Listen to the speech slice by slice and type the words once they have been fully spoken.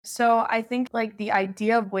So I think like the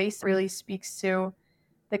idea of waste really speaks to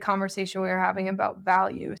the conversation we were having about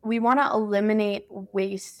value. We want to eliminate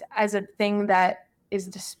waste as a thing that is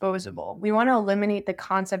disposable. We want to eliminate the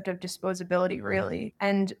concept of disposability, really.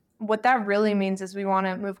 And what that really means is we want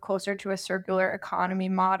to move closer to a circular economy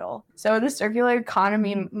model. So the circular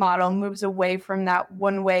economy model moves away from that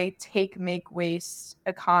one way take, make, waste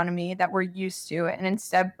economy that we're used to and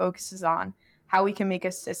instead focuses on how we can make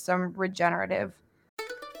a system regenerative.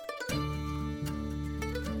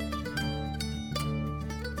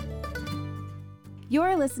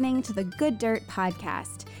 You're listening to the Good Dirt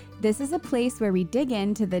Podcast. This is a place where we dig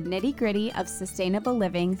into the nitty-gritty of sustainable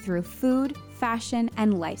living through food, fashion,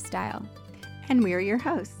 and lifestyle. And we're your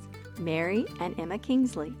hosts, Mary and Emma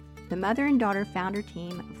Kingsley, the mother and daughter founder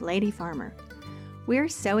team of Lady Farmer. We're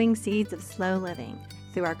sowing seeds of slow living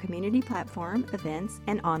through our community platform, events,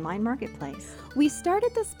 and online marketplace. We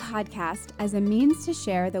started this podcast as a means to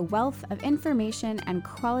share the wealth of information and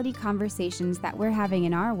quality conversations that we're having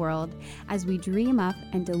in our world as we dream up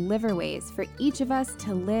and deliver ways for each of us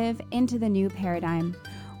to live into the new paradigm,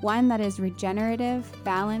 one that is regenerative,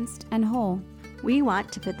 balanced, and whole. We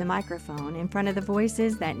want to put the microphone in front of the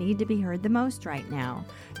voices that need to be heard the most right now.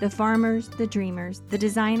 The farmers, the dreamers, the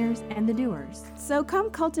designers, and the doers. So come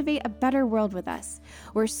cultivate a better world with us.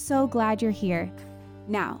 We're so glad you're here.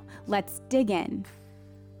 Now, let's dig in.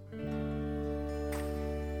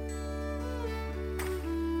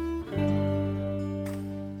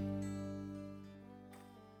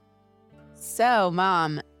 So,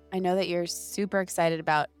 Mom, I know that you're super excited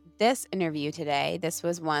about this interview today. This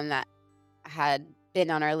was one that had been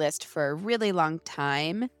on our list for a really long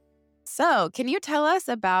time. So, can you tell us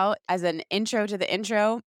about, as an intro to the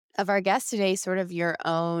intro of our guest today, sort of your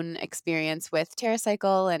own experience with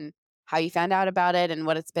Terracycle and how you found out about it and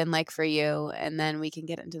what it's been like for you? And then we can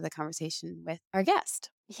get into the conversation with our guest.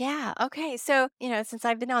 Yeah. Okay. So, since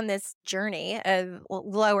I've been on this journey of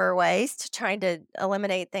lower waste, trying to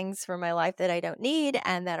eliminate things from my life that I don't need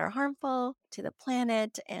and that are harmful to the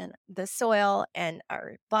planet and the soil and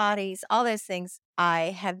our bodies, all those things,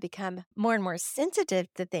 I have become more and more sensitive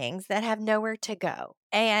to things that have nowhere to go.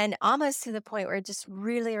 And almost to the point where it just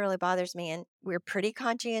really, really bothers me. And we're pretty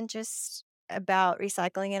conscientious about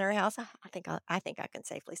recycling in our house. I think I can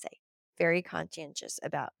safely say very conscientious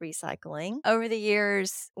about recycling. Over the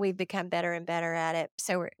years, we've become better and better at it.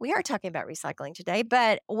 So we are talking about recycling today.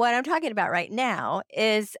 But what I'm talking about right now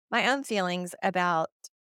is my own feelings about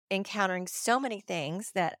encountering so many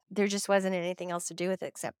things that there just wasn't anything else to do with it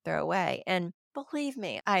except throw away. And believe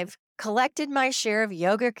me, I've collected my share of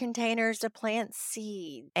yogurt containers to plant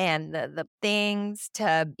seed and the things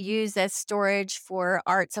to use as storage for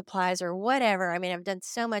art supplies or whatever. I mean, I've done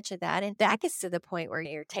so much of that. And that gets to the point where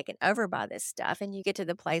you're taken over by this stuff and you get to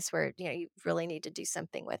the place where, you really need to do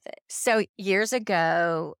something with it. So years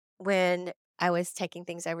ago, when I was taking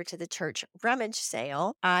things over to the church rummage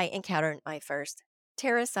sale, I encountered my first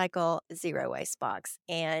Terracycle zero waste box.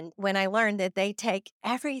 And when I learned that they take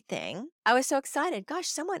everything, I was so excited. Gosh,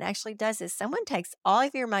 someone actually does this. Someone takes all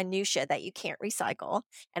of your minutia that you can't recycle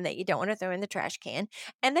and that you don't want to throw in the trash can,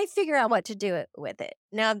 and they figure out what to do with it.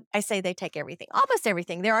 Now, I say they take everything, almost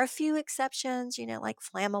everything. There are a few exceptions, like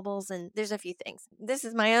flammables, and there's a few things. This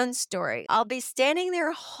is my own story. I'll be standing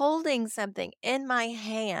there holding something in my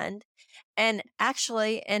hand. And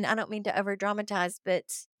actually, and I don't mean to over dramatize, but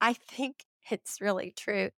I think it's really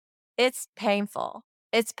true. It's painful.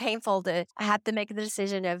 It's painful to have to make the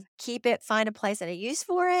decision of keep it, find a place and a use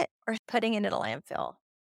for it, or putting it in a landfill.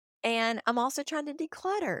 And I'm also trying to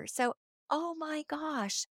declutter. So, oh my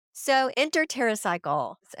gosh. So enter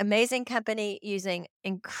Terracycle. It's an amazing company using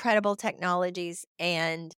incredible technologies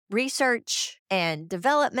and research and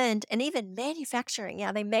development and even manufacturing.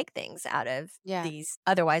 Yeah, they make things out of these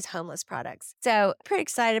otherwise homeless products. So pretty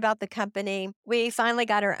excited about the company. We finally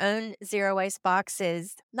got our own zero waste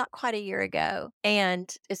boxes not quite a year ago.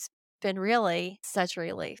 And it's been really such a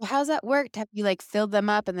relief. Well, how's that worked? Have you filled them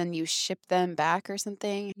up and then you ship them back or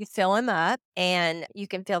something? You fill them up and you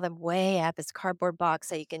can fill them way up. It's a cardboard box.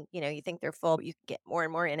 So you can, you think they're full, but you can get more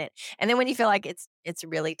and more in it. And then when you feel like it's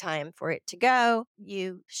really time for it to go,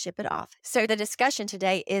 you ship it off. So the discussion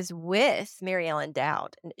today is with Mary Ellen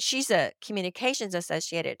Dowd. She's a communications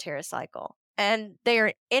associate at Terracycle. And they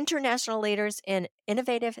are international leaders in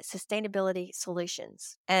innovative sustainability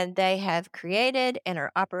solutions. And they have created and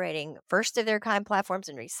are operating first of their kind platforms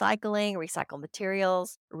in recycling, recycled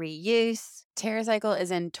materials, reuse. Terracycle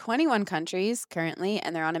is in 21 countries currently,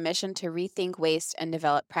 and they're on a mission to rethink waste and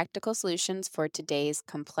develop practical solutions for today's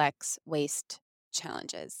complex waste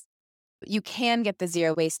challenges. You can get the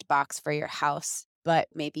zero waste box for your house but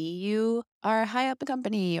maybe you are high up a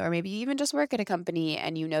company, or maybe you even just work at a company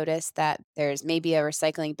and you notice that there's maybe a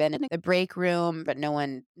recycling bin in the break room, but no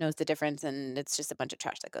one knows the difference and it's just a bunch of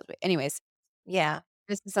trash that goes away. Anyways, Yeah.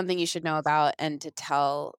 this is something you should know about and to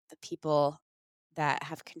tell the people that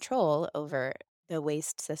have control over the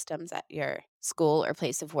waste systems at your school or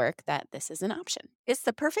place of work that this is an option. It's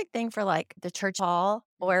the perfect thing for like the church hall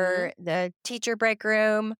Mhm. or the teacher break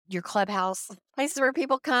room, your clubhouse, places where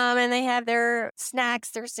people come and they have their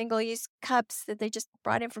snacks, their single use cups that they just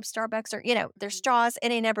brought in from Starbucks or, their straws,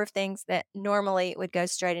 any number of things that normally would go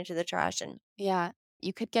straight into the trash. And Yeah.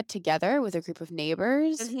 You could get together with a group of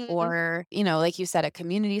neighbors Mhm. or, like you said, a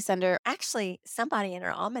community center. Actually, somebody in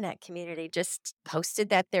our Almanac community just posted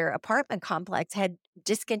that their apartment complex had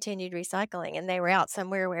discontinued recycling and they were out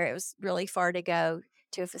somewhere where it was really far to go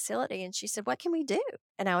to a facility. And she said, "What can we do?"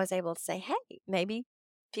 And I was able to say, "Hey, maybe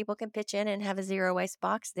people can pitch in and have a zero waste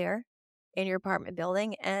box there in your apartment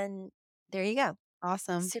building." And there you go.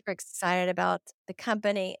 Awesome. Super excited about the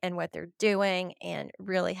company and what they're doing, and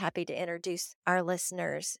really happy to introduce our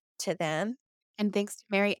listeners to them. And thanks to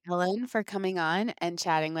Mary Ellen for coming on and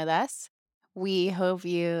chatting with us. We hope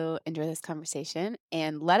you enjoy this conversation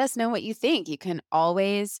and let us know what you think. You can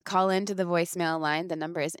always call into the voicemail line. The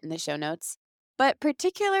number is in the show notes. But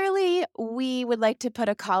particularly, we would like to put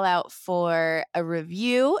a call out for a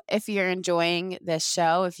review if you're enjoying this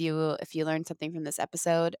show. If you learned something from this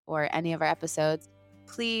episode or any of our episodes,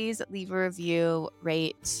 please leave a review,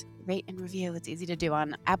 rate and review. It's easy to do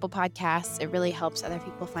on Apple Podcasts. It really helps other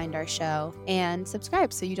people find our show. And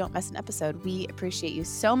subscribe so you don't miss an episode. We appreciate you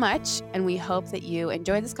so much, and we hope that you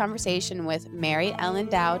enjoy this conversation with Mary Ellen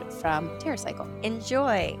Dowd from Terracycle.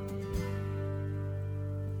 Enjoy.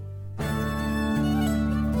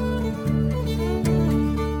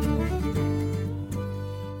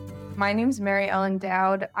 My name's Mary Ellen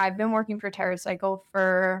Dowd. I've been working for Terracycle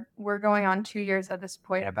we're going on 2 years at this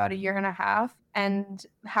point, about a year and a half. And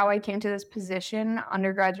how I came to this position,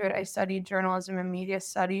 undergraduate, I studied journalism and media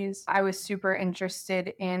studies. I was super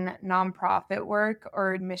interested in nonprofit work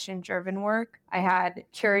or mission-driven work. I had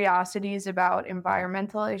curiosities about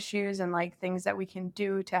environmental issues and like things that we can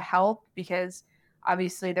do to help, because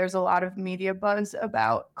obviously there's a lot of media buzz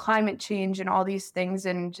about climate change and all these things,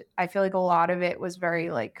 and I feel like a lot of it was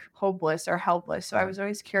very like hopeless or helpless. So I was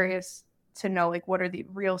always curious to know like what are the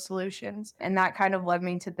real solutions, and that kind of led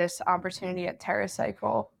me to this opportunity at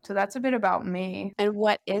Terracycle. So that's a bit about me. And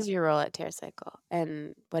what is your role at Terracycle?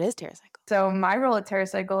 And what is Terracycle? So my role at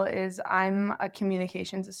Terracycle is I'm a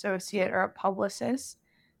communications associate or a publicist.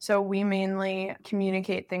 So we mainly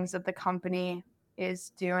communicate things that the company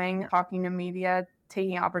is doing, talking to media,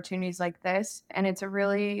 taking opportunities like this. And it's a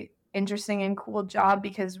really interesting and cool job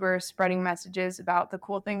because we're spreading messages about the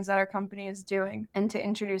cool things that our company is doing. And to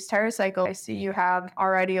introduce Terracycle, I see you have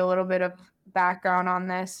already a little bit of background on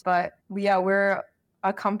this, but we're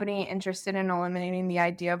a company interested in eliminating the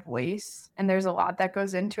idea of waste. And there's a lot that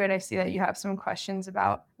goes into it. I see that you have some questions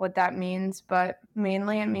about what that means, but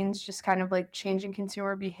mainly it means just kind of like changing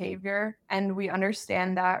consumer behavior. And we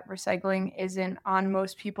understand that recycling isn't on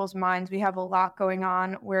most people's minds. We have a lot going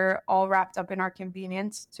on. We're all wrapped up in our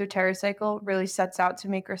convenience. So Terracycle really sets out to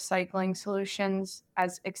make recycling solutions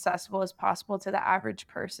as accessible as possible to the average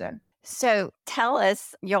person. So tell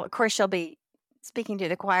us, of course, you'll be speaking to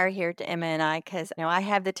the choir here to Emma and I, because I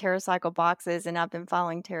have the Terracycle boxes and I've been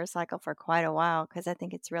following Terracycle for quite a while because I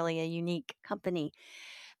think it's really a unique company.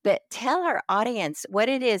 But tell our audience what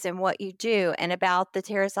it is and what you do, and about the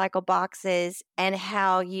Terracycle boxes and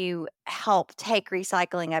how you help take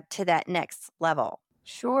recycling up to that next level.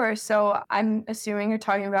 Sure. So I'm assuming you're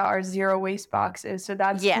talking about our zero waste boxes. So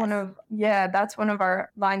that's Yes. that's one of our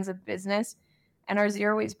lines of business. And our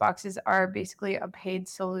zero waste boxes are basically a paid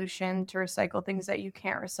solution to recycle things that you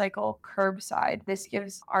can't recycle curbside. This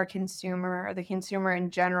gives our consumer, or the consumer in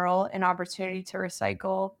general, an opportunity to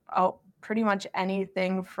recycle pretty much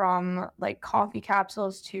anything from like coffee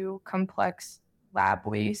capsules to complex lab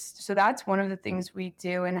waste. So that's one of the things we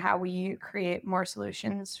do and how we create more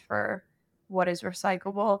solutions for what is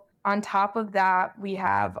recyclable. On top of that, we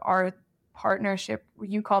have our partnership,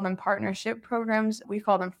 you call them partnership programs, we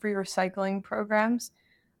call them free recycling programs.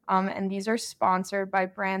 And these are sponsored by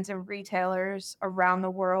brands and retailers around the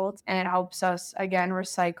world. And it helps us, again,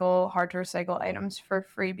 recycle hard to recycle items for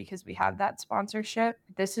free because we have that sponsorship.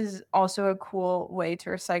 This is also a cool way to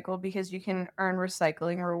recycle because you can earn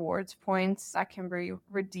recycling rewards points that can be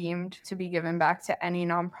redeemed to be given back to any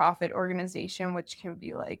nonprofit organization, which can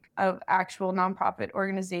be like an actual nonprofit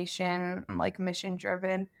organization, like mission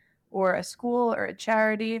driven, or a school or a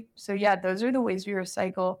charity. So, yeah, those are the ways we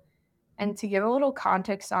recycle. And to give a little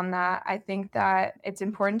context on that, I think that it's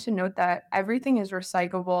important to note that everything is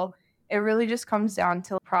recyclable. It really just comes down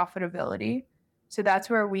to profitability. So that's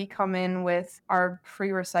where we come in with our free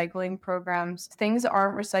recycling programs. Things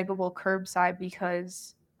aren't recyclable curbside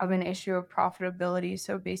because of an issue of profitability.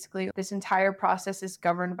 So basically, this entire process is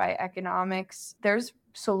governed by economics. There's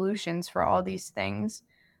solutions for all these things.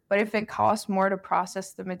 But if it costs more to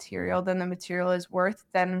process the material than the material is worth,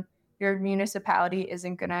 then your municipality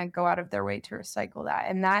isn't going to go out of their way to recycle that.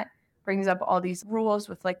 And that brings up all these rules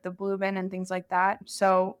with like the blue bin and things like that.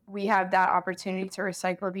 So we have that opportunity to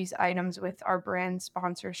recycle these items with our brand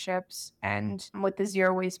sponsorships. And with the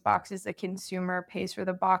zero waste boxes, the consumer pays for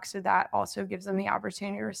the box. So that also gives them the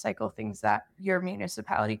opportunity to recycle things that your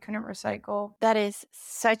municipality couldn't recycle. That is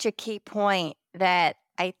such a key point that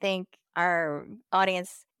I think our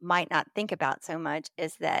audience might not think about so much,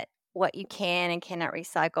 is that what you can and cannot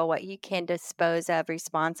recycle, what you can dispose of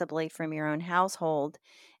responsibly from your own household,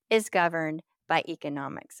 is governed by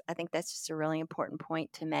economics. I think that's just a really important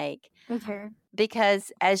point to make.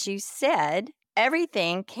 Because, as you said,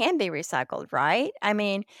 everything can be recycled, right? I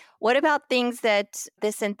mean, what about things that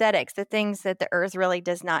the synthetics, the things that the earth really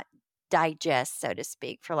does not digest, so to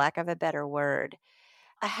speak, for lack of a better word?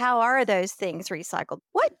 How are those things recycled?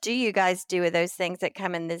 What do you guys do with those things that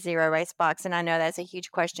come in the zero waste box? And I know that's a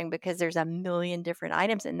huge question because there's a million different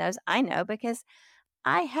items in those. I know because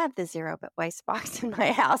I have the zero waste box in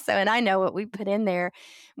my house. So, and I know what we put in there.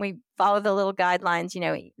 We follow the little guidelines. You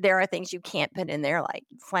know, there are things you can't put in there, like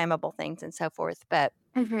flammable things and so forth. But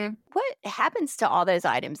what happens to all those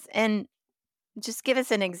items? And just give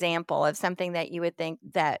us an example of something that you would think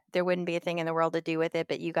that there wouldn't be a thing in the world to do with it,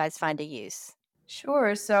 but you guys find a use.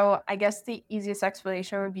 Sure. So I guess the easiest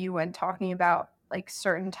explanation would be when talking about like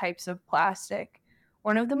certain types of plastic.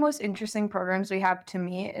 One of the most interesting programs we have to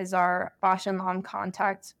me is our Bosch and Lomb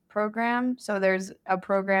Contact program. So there's a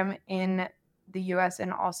program in the US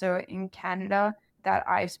and also in Canada that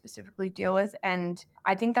I specifically deal with. And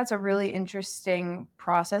I think that's a really interesting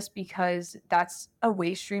process because that's a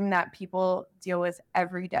waste stream that people deal with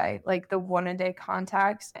every day, like the one-a-day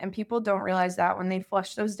contacts. And people don't realize that when they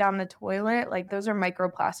flush those down the toilet, like those are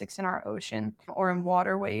microplastics in our ocean or in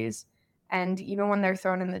waterways. And even when they're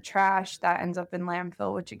thrown in the trash, that ends up in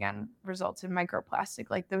landfill, which again results in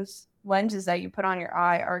microplastic. Like those lenses that you put on your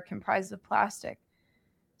eye are comprised of plastic.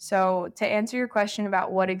 So to answer your question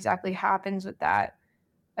about what exactly happens with that,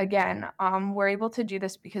 again, we're able to do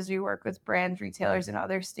this because we work with brands, retailers, and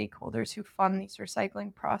other stakeholders who fund these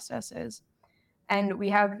recycling processes. And we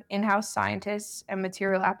have in-house scientists and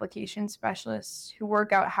material application specialists who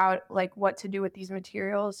work out what to do with these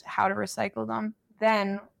materials, how to recycle them.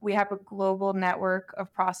 Then we have a global network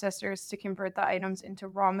of processors to convert the items into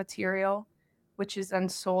raw material, which is then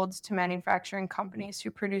sold to manufacturing companies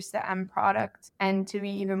who produce the end product. And to be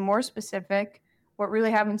even more specific, what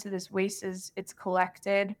really happens to this waste is it's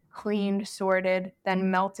collected, cleaned, sorted,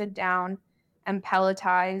 then melted down and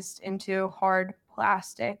pelletized into hard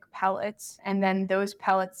plastic pellets. And then those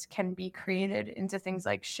pellets can be created into things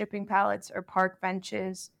like shipping pallets or park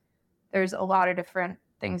benches. There's a lot of different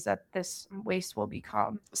things that this waste will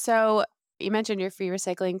become. So you mentioned your free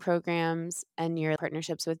recycling programs and your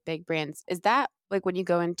partnerships with big brands. Is that like when you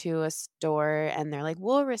go into a store and they're like,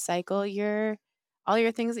 we'll recycle all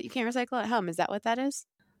your things that you can't recycle at home? Is that what that is?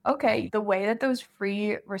 Okay, the way that those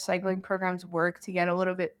free recycling programs work, to get a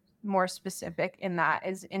little bit more specific in that,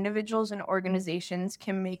 is individuals and organizations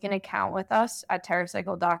can make an account with us at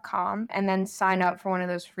Terracycle.com and then sign up for one of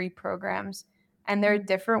those free programs. And there are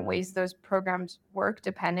different ways those programs work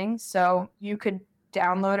depending. So you could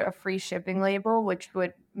download a free shipping label, which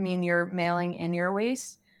would mean you're mailing in your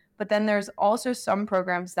waste. But then there's also some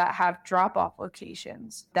programs that have drop-off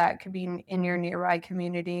locations that could be in your nearby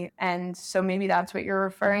community. And so maybe that's what you're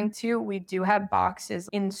referring to. We do have boxes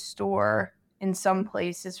in store in some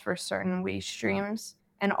places for certain waste streams.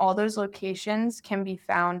 And all those locations can be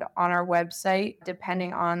found on our website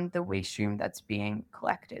depending on the waste stream that's being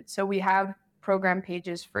collected. So we have program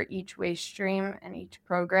pages for each waste stream and each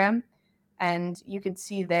program. And you can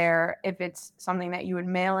see there if it's something that you would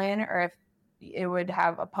mail in or if it would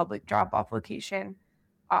have a public drop-off location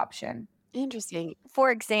option. Interesting.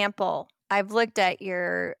 For example, I've looked at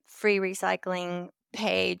your free recycling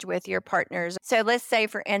page with your partners. So let's say,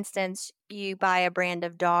 for instance, you buy a brand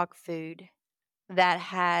of dog food that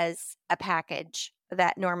has a package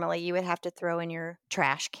that normally you would have to throw in your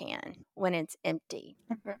trash can when it's empty.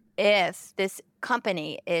 If this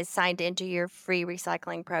company is signed into your free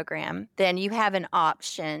recycling program, then you have an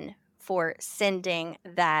option for sending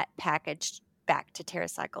that package back to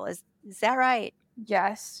Terracycle. Is that right?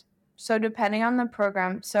 Yes. So depending on the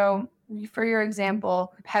program, so For your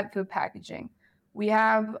example, pet food packaging. We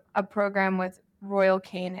have a program with Royal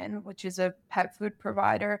Canin, which is a pet food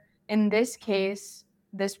provider. In this case,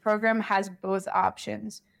 this program has both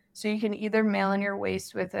options. So you can either mail in your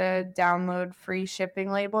waste with a download free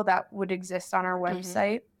shipping label that would exist on our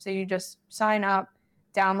website. So you just sign up,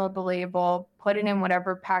 download the label, put it in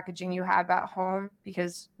whatever packaging you have at home,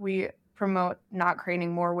 because we promote not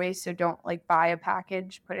creating more waste. So don't like buy a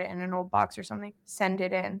package, put it in an old box or something, send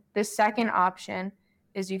it in. The second option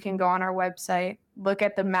is you can go on our website, look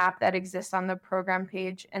at the map that exists on the program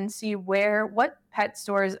page, and see what pet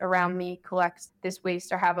stores around me collects this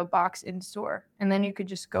waste or have a box in store. And then you could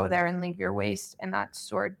just go there and leave your waste, and that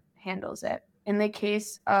store handles it. In the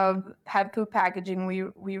case of pet food packaging,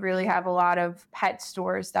 we really have a lot of pet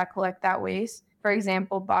stores that collect that waste. For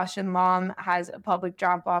example, Bosch and Lom has a public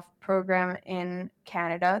drop-off program in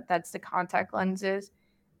Canada. That's the contact lenses.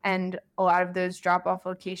 And a lot of those drop-off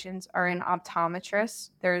locations are in optometrists.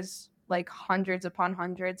 There's like hundreds upon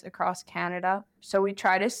hundreds across Canada. So we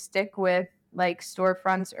try to stick with like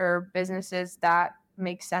storefronts or businesses that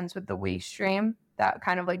make sense with the waste stream, that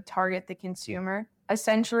kind of like target the consumer.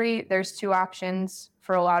 Essentially, there's two options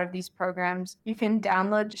for a lot of these programs. You can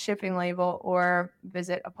download the shipping label or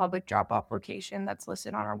visit a public drop-off location that's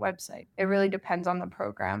listed on our website. It really depends on the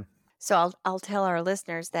program. So I'll tell our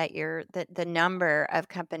listeners that the number of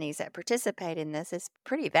companies that participate in this is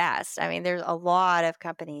pretty vast. I mean, there's a lot of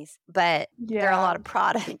companies, but there are a lot of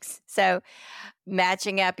products. So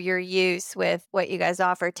matching up your use with what you guys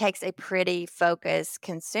offer takes a pretty focused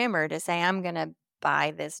consumer to say, I'm going to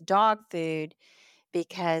buy this dog food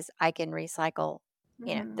because I can recycle,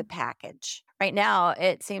 the package. Right now,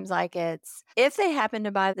 it seems like it's, if they happen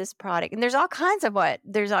to buy this product, and there's all kinds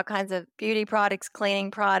of beauty products, cleaning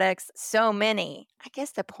products, so many. I guess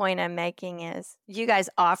the point I'm making is you guys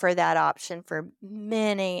offer that option for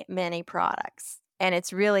many, many products, and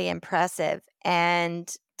it's really impressive.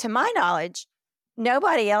 And to my knowledge,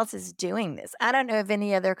 nobody else is doing this. I don't know of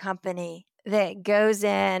any other company that goes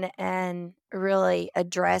in and really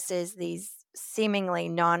addresses these seemingly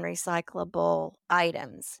non-recyclable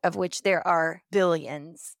items, of which there are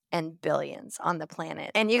billions and billions on the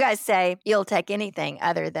planet. And you guys say you'll take anything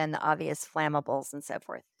other than the obvious flammables and so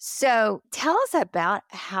forth. So tell us about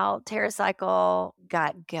how Terracycle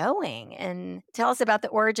got going, and tell us about the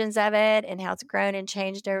origins of it and how it's grown and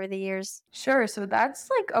changed over the years. Sure. So that's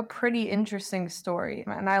like a pretty interesting story,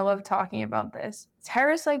 and I love talking about this.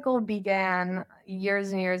 Terracycle began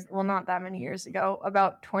years and years, well, not that many years ago,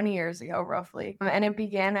 about 20 years ago, roughly. And it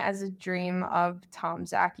began as a dream of Tom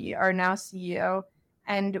Zaki, our now CEO.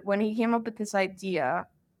 And when he came up with this idea,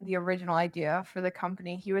 the original idea for the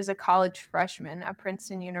company, he was a college freshman at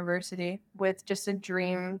Princeton University with just a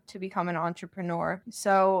dream to become an entrepreneur.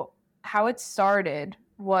 So how it started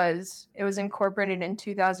was it was incorporated in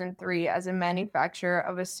 2003 as a manufacturer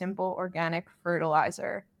of a simple organic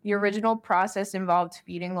fertilizer. The original process involved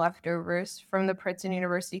feeding leftovers from the Princeton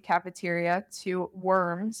University cafeteria to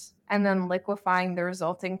worms and then liquefying the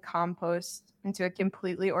resulting compost into a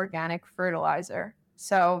completely organic fertilizer.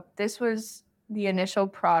 So this was the initial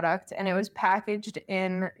product, and it was packaged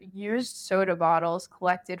in used soda bottles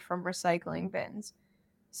collected from recycling bins.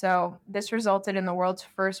 So this resulted in the world's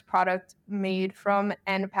first product made from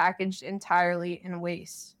and packaged entirely in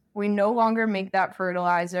waste. We no longer make that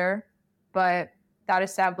fertilizer, but that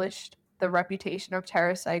established the reputation of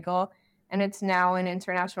Terracycle, and it's now an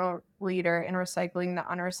international leader in recycling the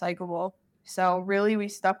unrecyclable. So really, we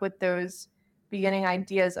stuck with those beginning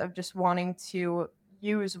ideas of just wanting to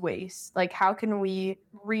use waste. Like, how can we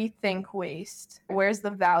rethink waste? Where's the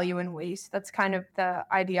value in waste? That's kind of the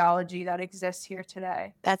ideology that exists here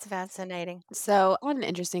today. That's fascinating. So I had an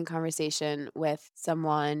interesting conversation with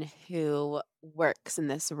someone who works in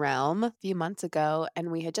this realm a few months ago,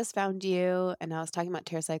 and we had just found you, and I was talking about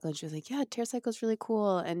Terracycle, and she was like, yeah, Terracycle is really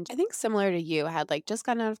cool. And I think similar to you, I had like just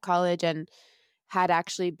gotten out of college and had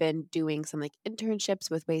actually been doing some like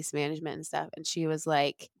internships with waste management and stuff. And she was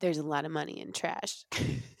like, there's a lot of money in trash.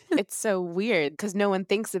 It's so weird because no one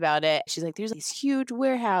thinks about it. She's like, there's these huge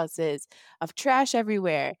warehouses of trash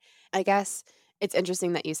everywhere. I guess it's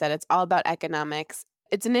interesting that you said it's all about economics.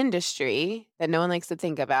 It's an industry that no one likes to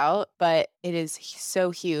think about, but it is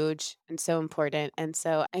so huge and so important. And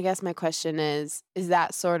so I guess my question is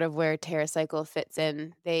that sort of where Terracycle fits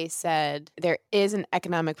in? They said there is an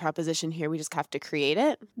economic proposition here. We just have to create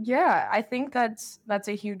it. Yeah, I think that's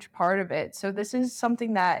a huge part of it. So this is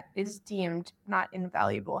something that is deemed not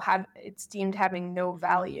invaluable. It's deemed having no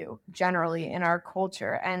value generally in our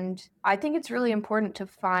culture. And I think it's really important to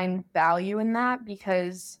find value in that,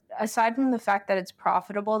 because aside from the fact that it's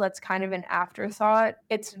profitable, that's kind of an afterthought.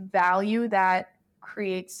 It's value that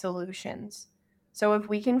creates solutions. So if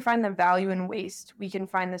we can find the value in waste, we can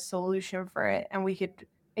find the solution for it, and we could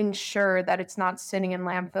ensure that it's not sitting in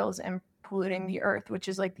landfills and polluting the earth, which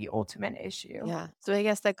is like the ultimate issue. Yeah. So I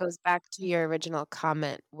guess that goes back to your original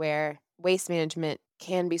comment where waste management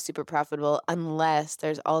can be super profitable unless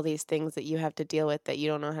there's all these things that you have to deal with that you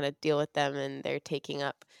don't know how to deal with them and they're taking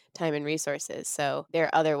up time and resources. So they're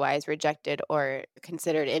otherwise rejected or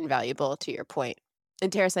considered invaluable, to your point.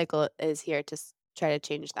 And Terracycle is here to try to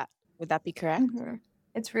change that. Would that be correct? Mm-hmm.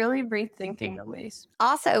 It's really rethinking the waste.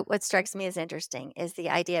 Also, what strikes me as interesting is the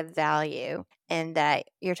idea of value, and that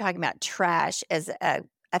you're talking about trash as a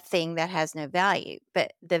thing that has no value.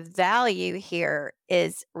 But the value here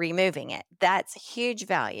is removing it. That's huge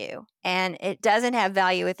value. And it doesn't have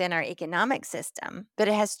value within our economic system, but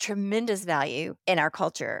it has tremendous value in our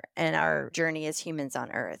culture and our journey as humans on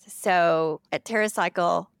Earth. So at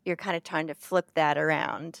Terracycle, you're kind of trying to flip that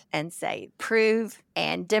around and say, prove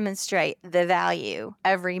and demonstrate the value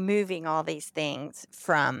of removing all these things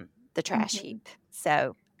from the trash heap.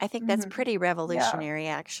 So I think that's pretty revolutionary,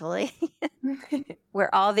 actually.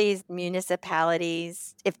 Where all these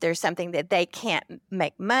municipalities, if there's something that they can't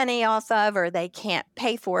make money off of or they can't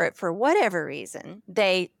pay for it for whatever reason,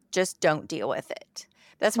 they just don't deal with it.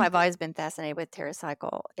 That's why I've always been fascinated with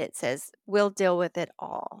Terracycle. It says, we'll deal with it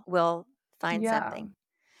all. We'll find something.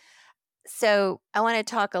 So I want to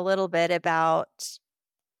talk a little bit about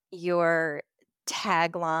your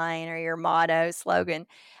tagline or your motto, slogan,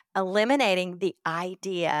 eliminating the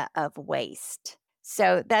idea of waste.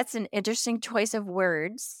 So that's an interesting choice of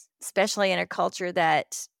words, especially in a culture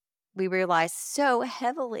that we rely so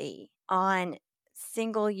heavily on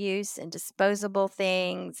single use and disposable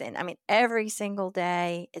things. And I mean, every single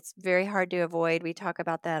day, it's very hard to avoid. We talk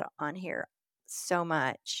about that on here so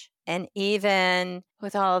much. And even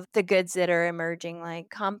with all of the goods that are emerging, like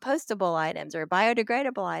compostable items or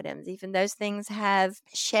biodegradable items, even those things have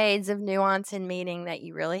shades of nuance and meaning that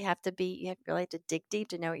you really have to dig deep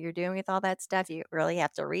to know what you're doing with all that stuff. You really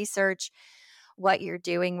have to research what you're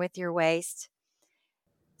doing with your waste.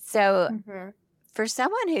 So for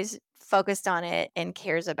someone who's focused on it and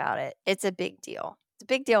cares about it, it's a big deal. It's a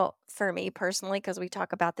big deal for me personally because we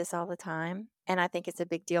talk about this all the time. And I think it's a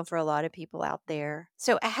big deal for a lot of people out there.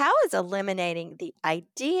 So how is eliminating the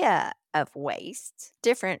idea of waste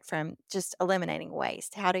different from just eliminating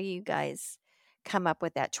waste? How do you guys come up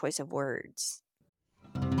with that choice of words?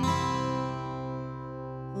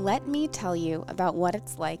 Let me tell you about what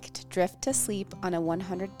it's like to drift to sleep on a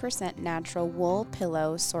 100% natural wool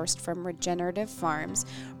pillow sourced from regenerative farms,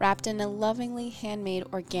 wrapped in a lovingly handmade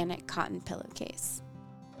organic cotton pillowcase.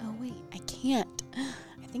 Oh wait, I can't.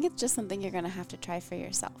 I think it's just something you're going to have to try for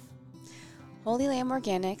yourself. Holy Lamb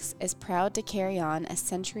Organics is proud to carry on a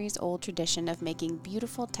centuries-old tradition of making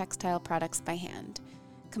beautiful textile products by hand.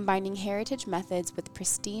 Combining heritage methods with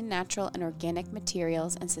pristine natural and organic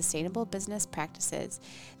materials and sustainable business practices,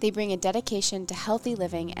 they bring a dedication to healthy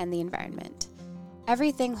living and the environment.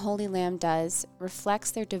 Everything Holy Lamb does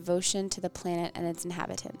reflects their devotion to the planet and its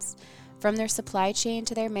inhabitants. From their supply chain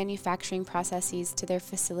to their manufacturing processes to their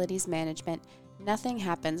facilities management, nothing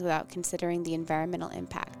happens without considering the environmental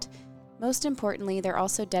impact. Most importantly, they're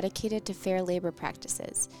also dedicated to fair labor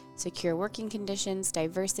practices, secure working conditions,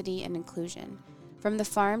 diversity, and inclusion. From the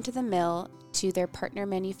farm to the mill to their partner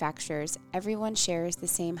manufacturers, everyone shares the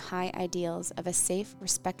same high ideals of a safe,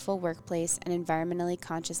 respectful workplace and environmentally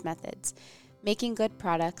conscious methods. Making good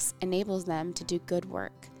products enables them to do good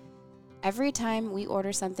work. Every time we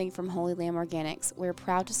order something from Holy Lamb Organics, we're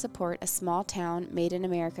proud to support a small town, made in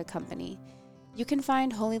America company. You can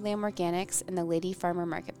find Holy Lamb Organics in the Lady Farmer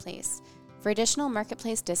Marketplace. For additional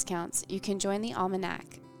marketplace discounts, you can join the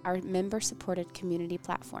Almanac, our member-supported community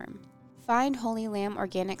platform. Find Holy Lamb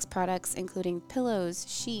Organics products including pillows,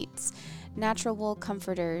 sheets, natural wool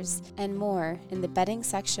comforters, and more in the bedding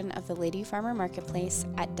section of the Lady Farmer Marketplace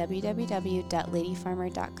at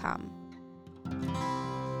www.ladyfarmer.com.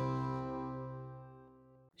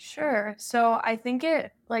 Sure. So I think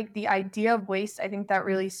the idea of waste, I think that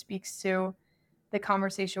really speaks to the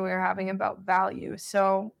conversation we were having about value.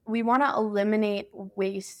 So we want to eliminate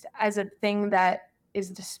waste as a thing that is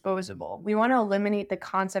disposable. We want to eliminate the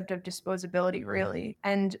concept of disposability, really.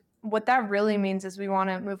 And what that really means is we want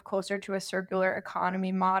to move closer to a circular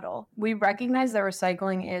economy model. We recognize that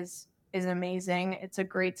recycling is amazing. It's a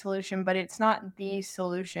great solution, but it's not the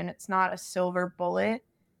solution. It's not a silver bullet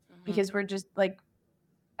because we're just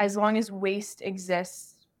as long as waste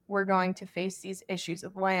exists, we're going to face these issues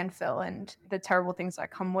of landfill and the terrible things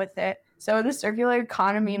that come with it. So the circular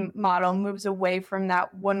economy model moves away from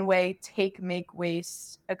that one-way take, make,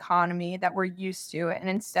 waste economy that we're used to, and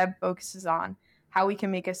instead focuses on how we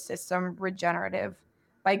can make a system regenerative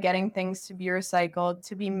by getting things to be recycled,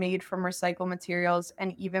 to be made from recycled materials,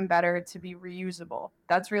 and even better, to be reusable.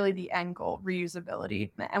 That's really the end goal,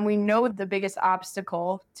 reusability. And we know the biggest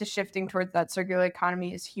obstacle to shifting towards that circular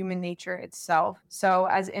economy is human nature itself. So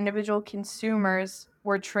as individual consumers,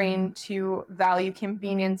 we're trained to value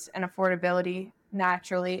convenience and affordability.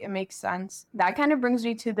 Naturally, it makes sense. That kind of brings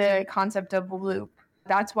me to the concept of loop.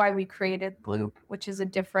 That's why we created Loop, which is a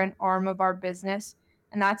different arm of our business.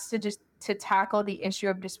 And that's to tackle the issue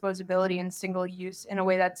of disposability and single use in a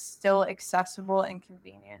way that's still accessible and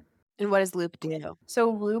convenient. And what does Loop do? So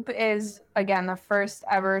Loop is, again, the first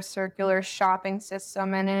ever circular shopping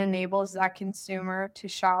system, and it enables that consumer to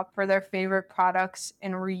shop for their favorite products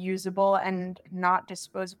in reusable and not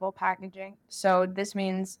disposable packaging. So this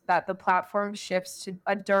means that the platform shifts to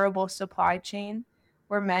a durable supply chain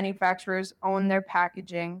where manufacturers own their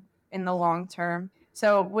packaging in the long term.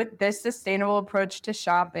 So with this sustainable approach to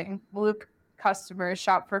shopping, Loop customers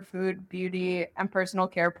shop for food, beauty, and personal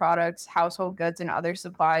care products, household goods, and other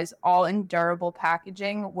supplies, all in durable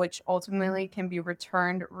packaging, which ultimately can be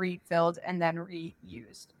returned, refilled, and then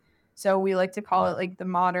reused. So we like to call it like the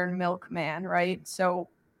modern milkman, right? So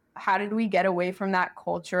how did we get away from that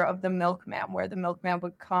culture of the milkman, where the milkman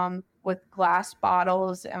would come with glass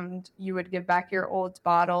bottles and you would give back your old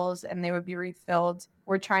bottles and they would be refilled?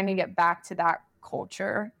 We're trying to get back to that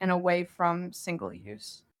culture and away from single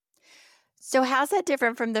use. So how's that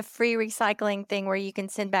different from the free recycling thing where you can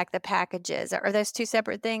send back the packages? Are those two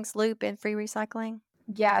separate things, Loop and free recycling?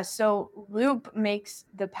 Yeah, so Loop makes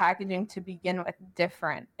the packaging to begin with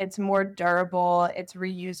different. It's more durable, it's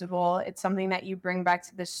reusable, it's something that you bring back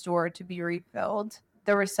to the store to be refilled.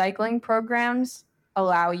 The recycling programs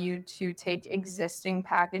allow you to take existing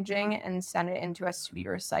packaging and send it into us to be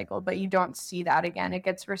recycled, but you don't see that again. It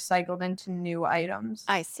gets recycled into new items.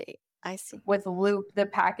 I see. With Loop, the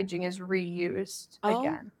packaging is reused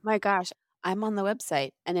again. My gosh, I'm on the website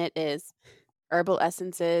and it is herbal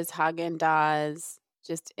essences, Haagen-Dazs,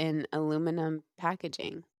 just in aluminum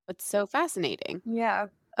packaging. It's so fascinating. Yeah.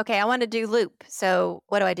 Okay, I want to do Loop. So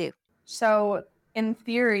what do I do? So in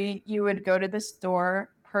theory, you would go to the store,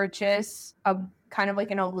 purchase a kind of like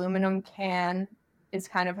an aluminum can, is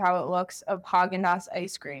kind of how it looks, of Haagen-Dazs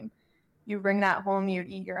ice cream. You bring that home, you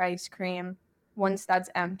eat your ice cream. Once that's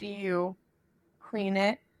empty, you clean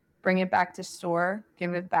it, bring it back to store,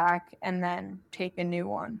 give it back, and then take a new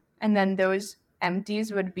one. And then those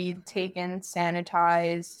empties would be taken,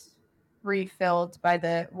 sanitized, refilled by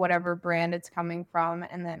the whatever brand it's coming from,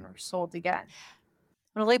 and then sold again.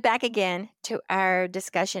 I'm going to loop back again to our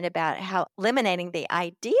discussion about how eliminating the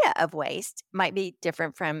idea of waste might be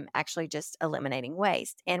different from actually just eliminating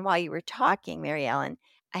waste. And while you were talking, Mary Ellen,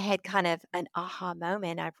 I had kind of an aha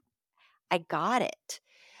moment. I got it.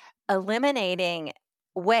 Eliminating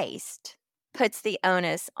waste puts the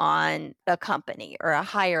onus on a company or a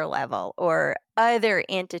higher level or other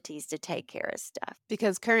entities to take care of stuff.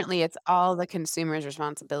 Because currently it's all the consumer's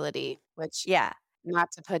responsibility, which, Yeah.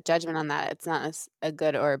 not to put judgment on that, it's not a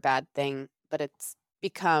good or a bad thing, but it's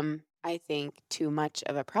become, I think, too much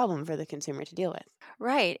of a problem for the consumer to deal with.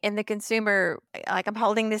 Right. And the consumer, like I'm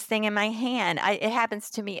holding this thing in my hand. It happens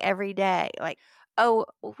to me every day. Like, oh,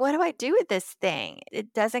 what do I do with this thing?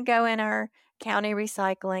 It doesn't go in our county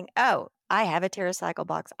recycling. Oh, I have a Terracycle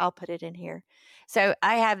box. I'll put it in here. So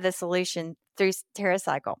I have the solution through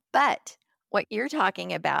Terracycle. But what you're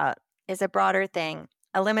talking about is a broader thing,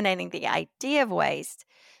 eliminating the idea of waste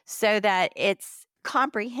so that it's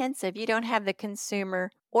comprehensive. You don't have the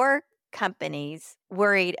consumer or companies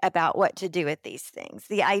worried about what to do with these things.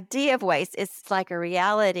 The idea of waste is like a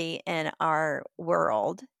reality in our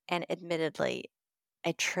world, and admittedly,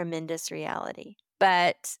 a tremendous reality.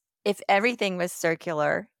 But if everything was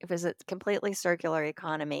circular, if it was a completely circular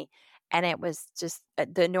economy, and it was just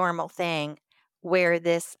the normal thing, where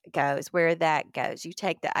this goes, where that goes, you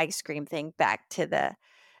take the ice cream thing back to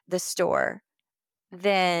the store,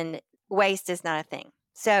 then waste is not a thing.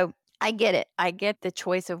 So I get it. I get the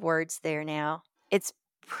choice of words there now. It's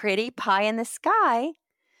pretty pie in the sky.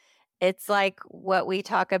 It's like what we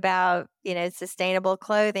talk about, sustainable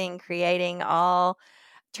clothing, creating all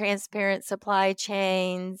transparent supply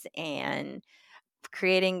chains and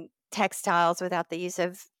creating textiles without the use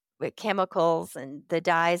of chemicals and the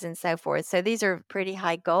dyes and so forth. So these are pretty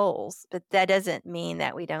high goals, but that doesn't mean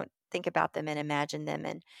that we don't think about them and imagine them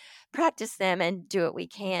and practice them and do what we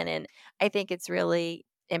can. And I think it's really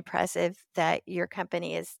impressive that your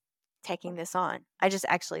company is taking this on. I just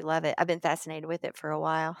actually love it. I've been fascinated with it for a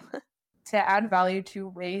while. To add value to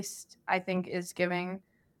waste, I think, is giving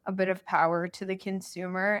a bit of power to the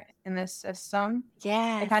consumer in this system.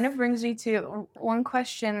 Yes. It kind of brings me to one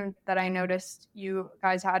question that I noticed you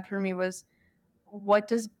guys had for me was, what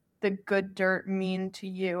does the good dirt mean to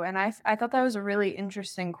you? And I thought that was a really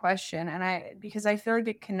interesting question. And because I feel like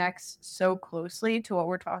it connects so closely to what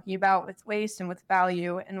we're talking about with waste and with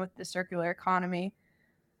value and with the circular economy.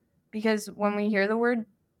 Because when we hear the word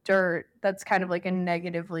dirt, that's kind of like a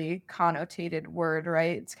negatively connotated word,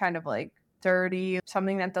 right? It's kind of like dirty,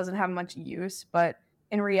 something that doesn't have much use. But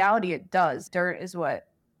in reality, it does. Dirt is what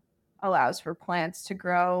allows for plants to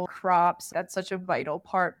grow, crops. That's such a vital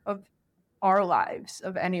part of our lives,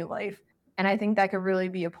 of any life. And I think that could really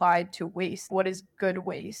be applied to waste. What is good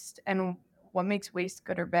waste? And what makes waste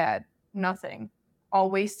good or bad? Nothing. All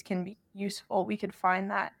waste can be useful. We could find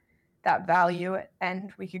that value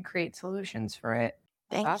and we could create solutions for it.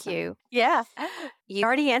 Thank awesome. you. Yeah. You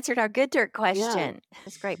already answered our good dirt question.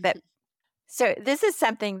 That's great. But so this is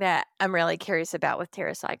something that I'm really curious about with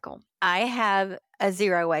Terracycle. I have a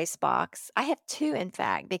zero waste box. I have two, in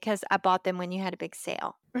fact, because I bought them when you had a big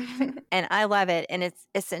sale. And I love it. And it's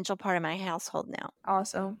an essential part of my household now.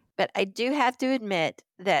 Awesome. But I do have to admit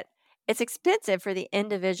that it's expensive for the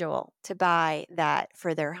individual to buy that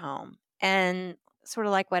for their home. And sort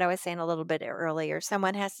of like what I was saying a little bit earlier,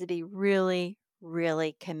 someone has to be really,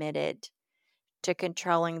 really committed to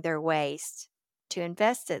controlling their waste to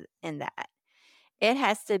invest in that. It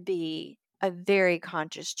has to be a very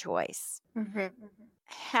conscious choice.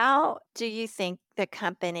 How do you think the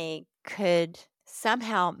company could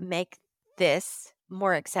somehow make this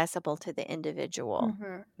more accessible to the individual?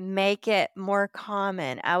 Make it more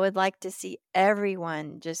common. I would like to see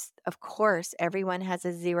everyone of course, everyone has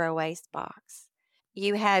a zero waste box.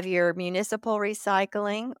 You have your municipal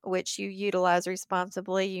recycling, which you utilize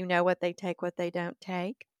responsibly. You know what they take, what they don't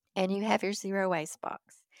take. And you have your zero waste box.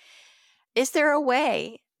 Is there a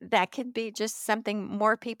way that could be just something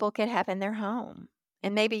more people could have in their home?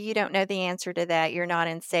 And maybe you don't know the answer to that. You're not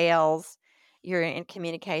in sales, you're in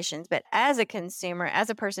communications. But as a consumer, as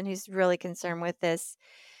a person who's really concerned with this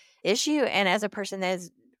issue, and as a person that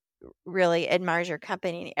really admires your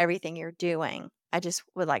company and everything you're doing, I just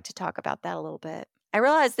would like to talk about that a little bit. I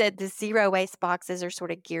realize that the zero waste boxes are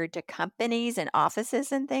sort of geared to companies and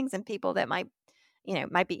offices and things and people that might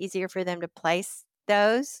be easier for them to place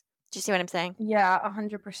those. Do you see what I'm saying? Yeah,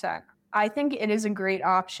 100%. I think it is a great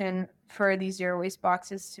option for these zero waste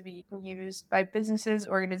boxes to be used by businesses,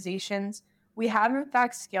 organizations. We have, in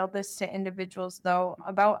fact, scaled this to individuals, though.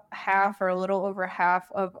 About half or a little over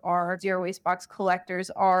half of our zero waste box collectors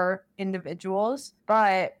are individuals.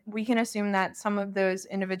 But we can assume that some of those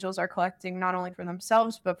individuals are collecting not only for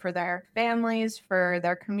themselves, but for their families, for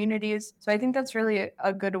their communities. So I think that's really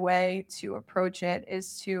a good way to approach it,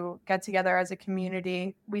 is to get together as a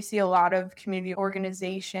community. We see a lot of community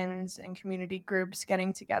organizations and community groups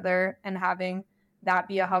getting together and having that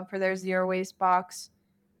be a hub for their zero waste box.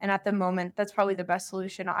 And at the moment, that's probably the best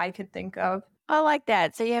solution I could think of. I like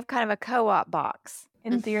that. So you have kind of a co-op box.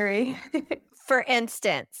 In theory. For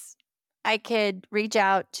instance, I could reach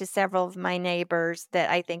out to several of my neighbors that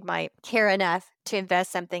I think might care enough to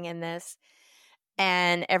invest something in this.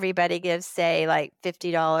 And everybody gives, say, like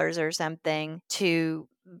 $50 or something to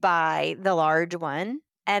buy the large one.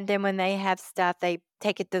 And then when they have stuff, they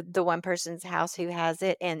take it to the one person's house who has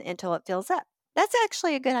it and until it fills up. That's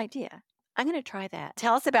actually a good idea. I'm going to try that.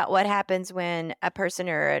 Tell us about what happens when a person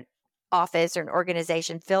or an office or an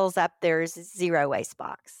organization fills up their zero waste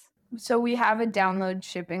box. So we have a download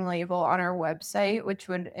shipping label on our website, which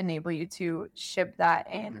would enable you to ship that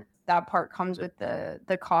in. That part comes with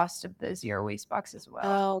the cost of the zero waste box as well.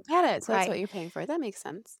 Oh, got it. So that's Right. what you're paying for. That makes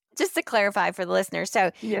sense. Just to clarify for the listeners.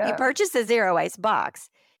 So you Yeah. purchase a zero waste box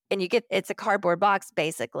and it's a cardboard box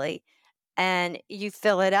basically, and you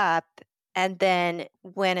fill it up. And then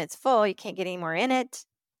when it's full, you can't get any more in it.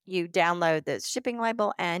 You download the shipping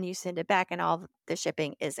label and you send it back, and all the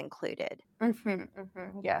shipping is included.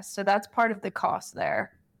 Yes, so that's part of the cost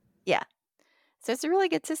there. Yeah. So it's a really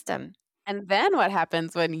good system. And then what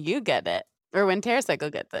happens when you get it or when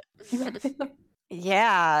Terracycle gets it?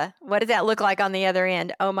 Yeah. What does that look like on the other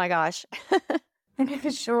end? Oh my gosh.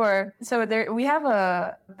 Sure. So we have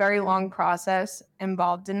a very long process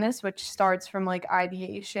involved in this, which starts from like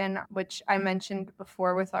ideation, which I mentioned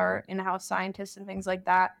before with our in-house scientists and things like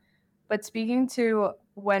that. But speaking to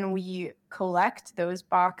when we collect those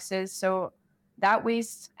boxes, so that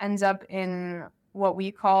waste ends up in what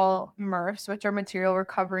we call MRFs, which are material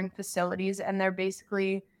recovering facilities, and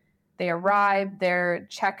They arrive, they're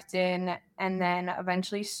checked in, and then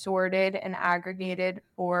eventually sorted and aggregated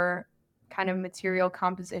for kind of material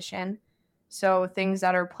composition. So things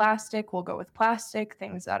that are plastic will go with plastic,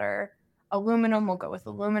 things that are aluminum will go with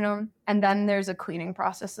aluminum. And then there's a cleaning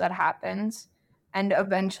process that happens. And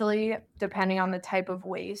eventually, depending on the type of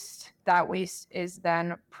waste, that waste is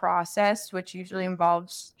then processed, which usually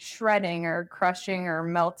involves shredding or crushing or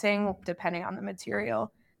melting, depending on the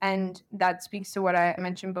material. And that speaks to what I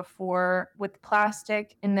mentioned before with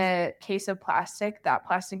plastic. In the case of plastic, that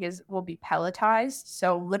plastic will be pelletized.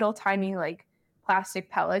 So little tiny like plastic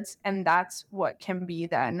pellets. And that's what can be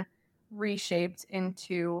then reshaped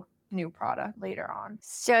into new product later on.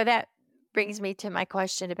 So that brings me to my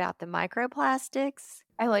question about the microplastics.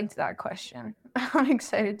 I liked that question. I'm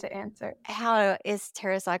excited to answer. How is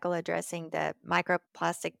Terracycle addressing the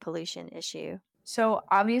microplastic pollution issue? So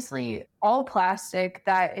obviously, all plastic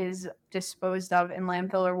that is disposed of in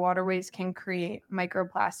landfill or waterways can create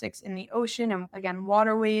microplastics in the ocean and again,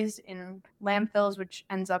 waterways, in landfills, which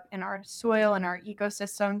ends up in our soil and our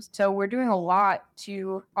ecosystems. So we're doing a lot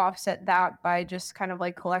to offset that by just kind of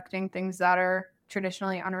like collecting things that are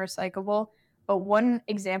traditionally unrecyclable. But one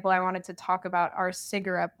example I wanted to talk about are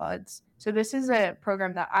cigarette butts. So this is a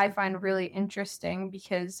program that I find really interesting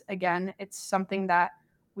because again, it's something that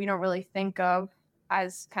we don't really think of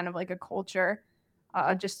as kind of like a culture,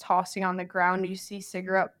 just tossing on the ground. You see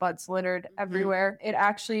cigarette butts littered everywhere. It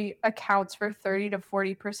actually accounts for 30 to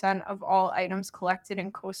 40% of all items collected in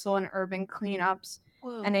coastal and urban cleanups.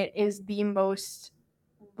 Whoa. And it is the most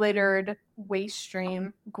littered waste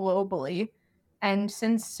stream globally. And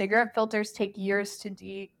since cigarette filters take years to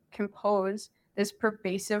decompose, this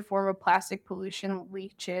pervasive form of plastic pollution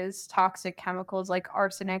leaches toxic chemicals like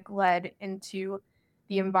arsenic, lead into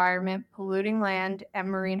the environment, polluting land and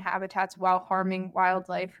marine habitats while harming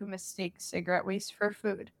wildlife who mistake cigarette waste for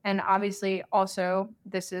food. And obviously, also,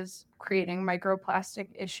 this is creating microplastic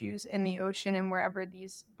issues in the ocean and wherever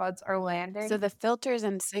these buds are landing. So the filters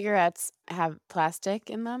in cigarettes have plastic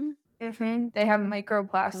in them? Mm-hmm. They have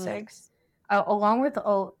microplastics, along with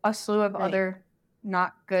a slew of Right. other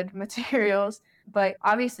not good materials. But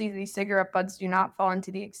obviously, these cigarette butts do not fall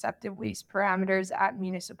into the accepted waste parameters at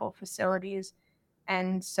municipal facilities.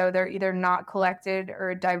 And so they're either not collected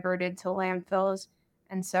or diverted to landfills.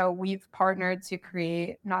 And so we've partnered to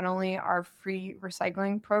create not only our free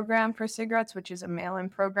recycling program for cigarettes, which is a mail-in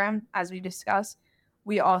program, as we discussed,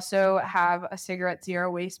 we also have a cigarette zero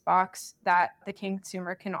waste box that the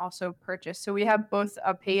consumer can also purchase. So we have both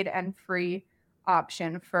a paid and free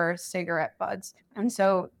option for cigarette buds. And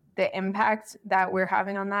so the impact that we're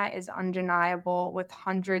having on that is undeniable, with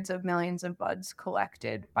hundreds of millions of buds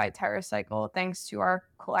collected by Terracycle thanks to our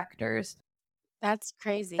collectors. That's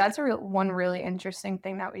crazy. That's one really interesting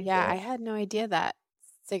thing that we do. I had no idea that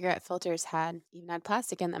cigarette filters even had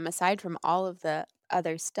plastic in them aside from all of the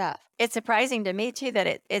other stuff. It's surprising to me too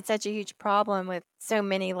that it's such a huge problem with so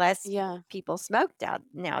many less Yeah. people smoked out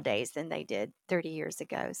nowadays than they did 30 years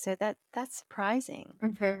ago. So that's surprising.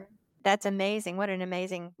 Mm-hmm. That's amazing. What an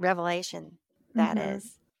amazing revelation that Mhm.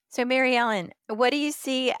 is. So, Mary Ellen, what do you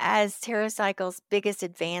see as Terracycle's biggest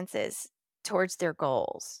advances towards their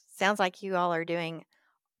goals? Sounds like you all are doing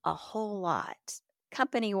a whole lot.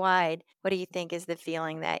 Company wide, what do you think is the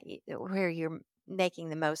feeling where you're making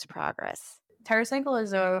the most progress? Terracycle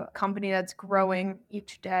is a company that's growing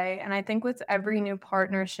each day. And I think with every new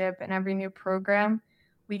partnership and every new program,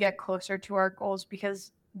 we get closer to our goals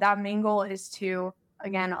because that main goal is to,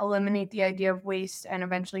 again, eliminate the idea of waste and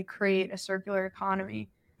eventually create a circular economy.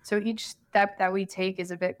 So each step that we take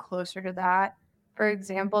is a bit closer to that. For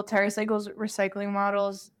example, Terracycle's recycling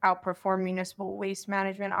models outperform municipal waste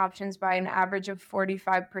management options by an average of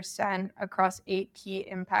 45% across 8 key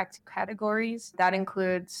impact categories. That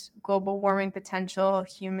includes global warming potential,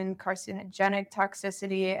 human carcinogenic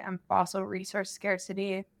toxicity, and fossil resource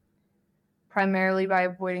scarcity, primarily by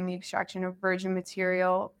avoiding the extraction of virgin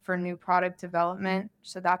material for new product development.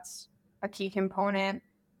 So that's a key component.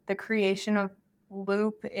 The creation of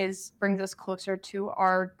loop brings us closer to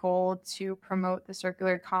our goal to promote the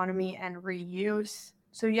circular economy and reuse.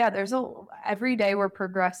 So yeah, every day we're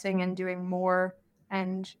progressing and doing more,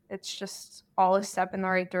 and it's just all a step in the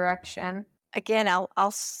right direction. Again,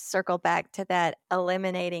 I'll circle back to that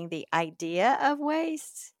eliminating the idea of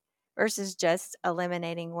waste versus just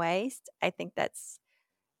eliminating waste. I think that's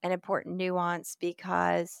an important nuance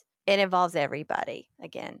because it involves everybody.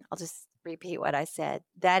 Again, I'll just repeat what I said.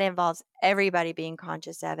 That involves everybody being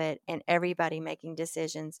conscious of it and everybody making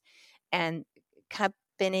decisions and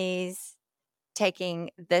companies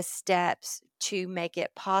taking the steps to make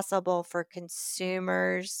it possible for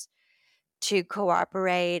consumers to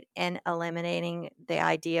cooperate in eliminating the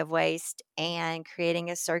idea of waste and creating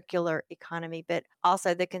a circular economy, but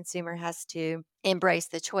also the consumer has to embrace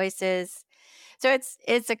the choices. So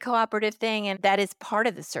it's a cooperative thing, and that is part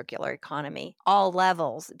of the circular economy. All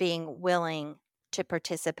levels being willing to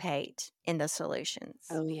participate in the solutions.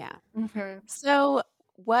 Oh, yeah. Mm-hmm. So,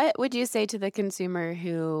 what would you say to the consumer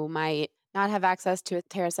who might not have access to a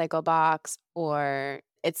Terracycle box, or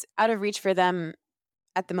it's out of reach for them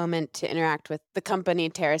at the moment to interact with the company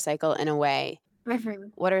Terracycle in a way? Mm-hmm.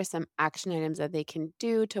 What are some action items that they can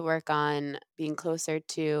do to work on being closer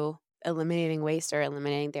to eliminating waste or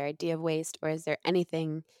eliminating their idea of waste? Or is there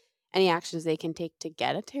any actions they can take to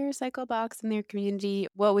get a Terracycle box in their community?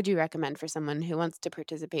 What would you recommend for someone who wants to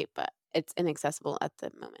participate, but it's inaccessible at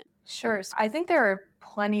the moment? Sure. So I think there are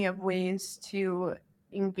plenty of ways to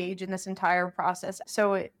engage in this entire process.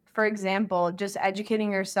 So, for example, just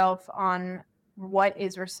educating yourself on what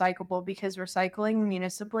is recyclable, because recycling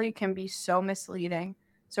municipally can be so misleading.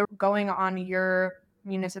 So, going on your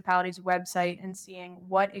municipality's website and seeing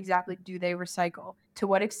what exactly do they recycle, to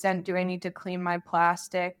what extent do I need to clean my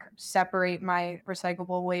plastic, separate my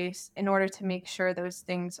recyclable waste in order to make sure those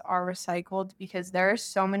things are recycled, because there are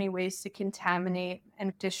so many ways to contaminate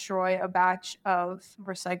and destroy a batch of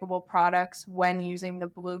recyclable products when using the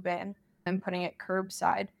blue bin and putting it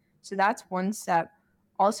curbside. So that's one step.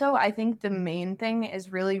 Also, I think the main thing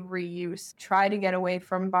is really reuse. Try to get away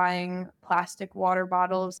from buying plastic water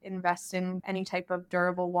bottles, invest in any type of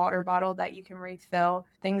durable water bottle that you can refill,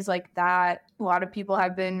 things like that. A lot of people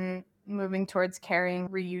have been moving towards carrying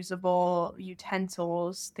reusable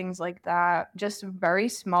utensils, things like that. Just very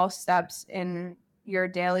small steps in your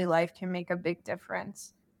daily life can make a big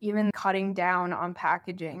difference. Even cutting down on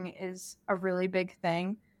packaging is a really big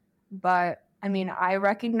thing. But I mean, I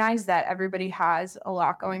recognize that everybody has a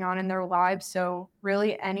lot going on in their lives. So,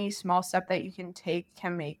 really, any small step that you can take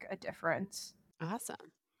can make a difference.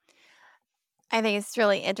 Awesome. I think it's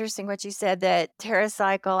really interesting what you said, that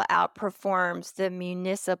Terracycle outperforms the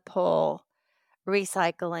municipal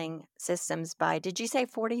recycling systems by, did you say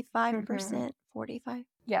 45%? 45?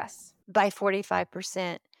 Yes. By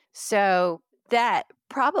 45%. So that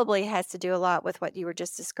probably has to do a lot with what you were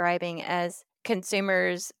just describing as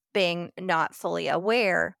consumers being not fully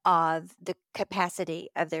aware of the capacity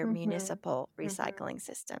of their municipal recycling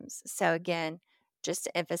systems. So again, just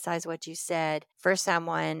to emphasize what you said, for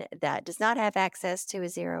someone that does not have access to a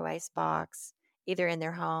zero waste box, either in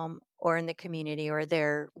their home or in the community or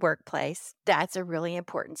their workplace, that's a really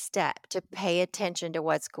important step to pay attention to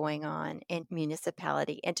what's going on in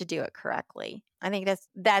municipality and to do it correctly. I think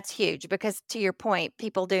that's huge, because to your point,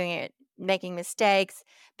 people doing it, making mistakes,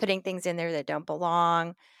 putting things in there that don't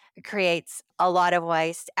belong, it creates a lot of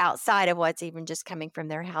waste outside of what's even just coming from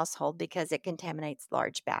their household, because it contaminates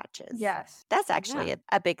large batches. Yes. That's actually Yeah.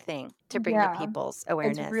 a big thing to bring to people's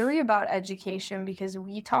awareness. It's really about education, because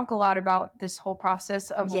we talk a lot about this whole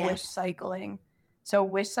process of Yes. wish cycling. So,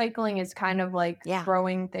 wish cycling is kind of like Yeah.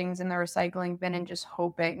 throwing things in the recycling bin and just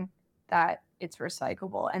hoping that it's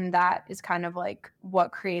recyclable. And that is kind of like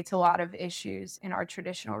what creates a lot of issues in our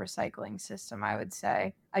traditional recycling system, I would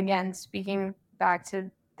say. Again, speaking back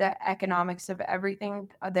to the economics of everything,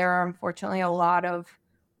 there are unfortunately a lot of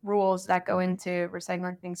rules that go into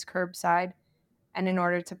recycling things curbside. And in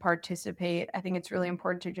order to participate, I think it's really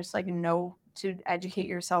important to just know to educate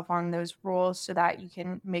yourself on those rules so that you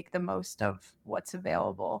can make the most of what's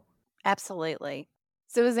available. Absolutely.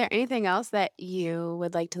 So, is there anything else that you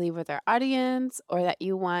would like to leave with our audience, or that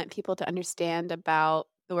you want people to understand about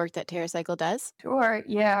the work that Terracycle does? Sure,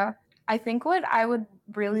 yeah. I think what I would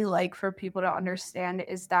really like for people to understand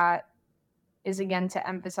is again to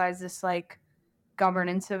emphasize this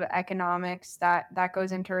governance of economics that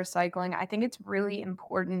goes into recycling. I think it's really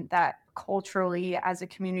important that culturally, as a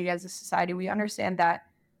community, as a society, we understand that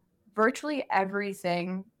virtually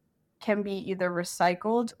everything can be either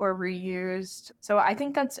recycled or reused. So I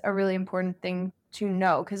think that's a really important thing to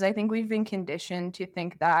know, because I think we've been conditioned to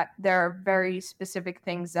think that there are very specific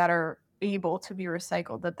things that are able to be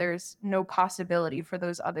recycled, that there's no possibility for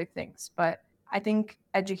those other things. But I think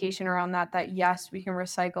education around that yes, we can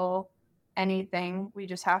recycle anything. We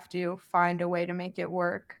just have to find a way to make it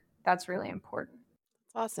work. That's really important.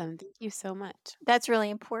 Awesome. Thank you so much. That's really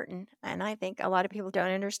important. And I think a lot of people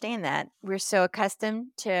don't understand that. We're so accustomed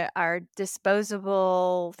to our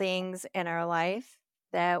disposable things in our life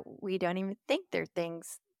that we don't even think they're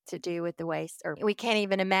things to do with the waste, or we can't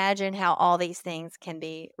even imagine how all these things can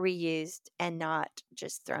be reused and not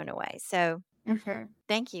just thrown away. So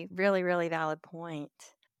thank you. Really, really valid point.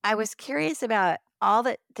 I was curious about all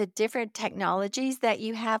the different technologies that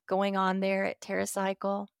you have going on there at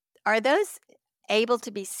Terracycle. Are those able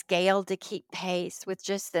to be scaled to keep pace with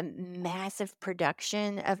just the massive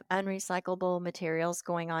production of unrecyclable materials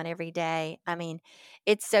going on every day? I mean,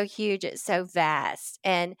 it's so huge, it's so vast.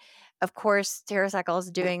 And of course, Terracycle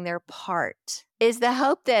is doing their part. Is the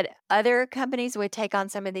hope that other companies would take on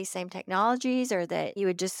some of these same technologies or that you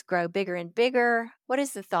would just grow bigger and bigger? What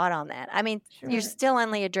is the thought on that? I mean, you're Sure. still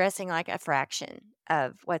only addressing like a fraction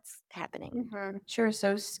of what's happening. Sure.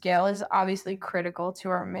 So scale is obviously critical to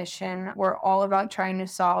our mission. We're all about trying to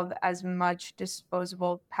solve as much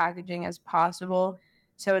disposable packaging as possible.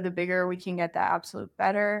 So the bigger we can get, the absolute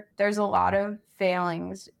better. There's a lot of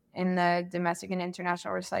failings in the domestic and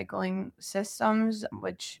international recycling systems,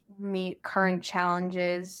 which meet current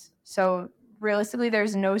challenges. So realistically,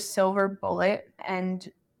 there's no silver bullet,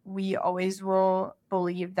 and we always will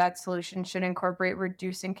believe that solutions should incorporate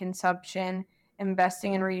reducing consumption,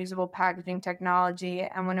 investing in reusable packaging technology,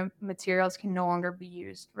 and when materials can no longer be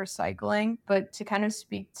used, recycling. But to kind of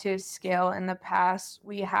speak to scale in the past,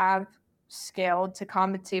 we have scaled to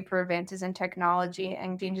compensate for advances in technology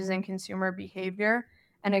and changes in consumer behavior.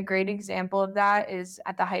 And a great example of that is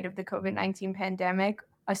at the height of the COVID-19 pandemic,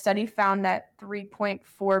 a study found that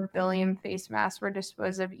 3.4 billion face masks were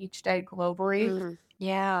disposed of each day globally.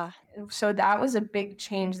 Yeah. So that was a big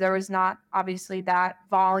change. There was not obviously that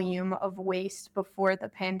volume of waste before the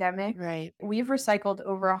pandemic. Right. We've recycled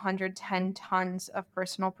over 110 tons of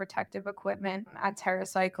personal protective equipment at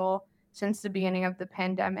Terracycle since the beginning of the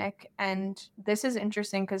pandemic. And this is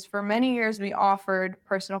interesting because for many years we offered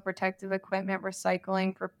personal protective equipment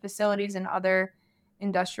recycling for facilities and other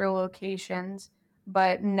industrial locations,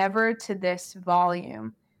 but never to this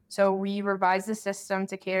volume. So we revised the system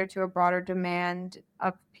to cater to a broader demand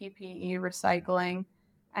of PPE recycling,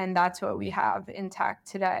 and that's what we have intact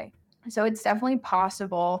today. So it's definitely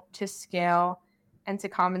possible to scale and to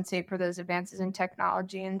compensate for those advances in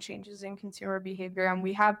technology and changes in consumer behavior, and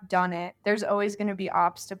we have done it. There's always going to be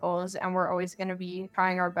obstacles, and we're always going to be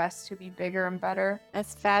trying our best to be bigger and better.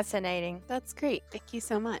 That's fascinating. That's great. Thank you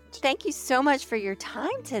so much. Thank you so much for your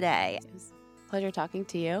time today. It was a pleasure talking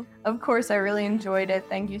to you. Of course, I really enjoyed it.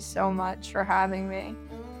 Thank you so much for having me.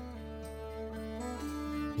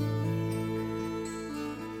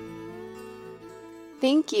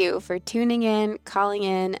 Thank you for tuning in, calling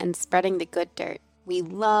in, and spreading the good dirt. We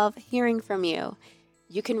love hearing from you.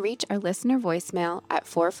 You can reach our listener voicemail at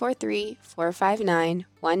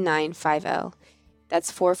 443-459-1950.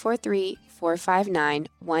 That's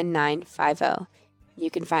 443-459-1950.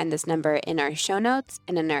 You can find this number in our show notes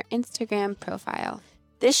and in our Instagram profile.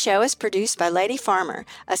 This show is produced by Lady Farmer,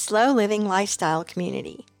 a slow living lifestyle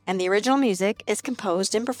community, and the original music is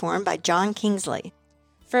composed and performed by John Kingsley.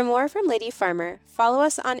 For more from Lady Farmer, follow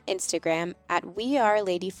us on Instagram at We Are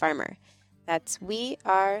Lady Farmer. That's We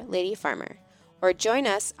Are Lady Farmer. Or join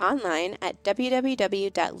us online at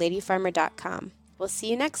www.ladyfarmer.com. We'll see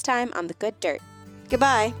you next time on The Good Dirt.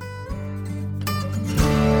 Goodbye.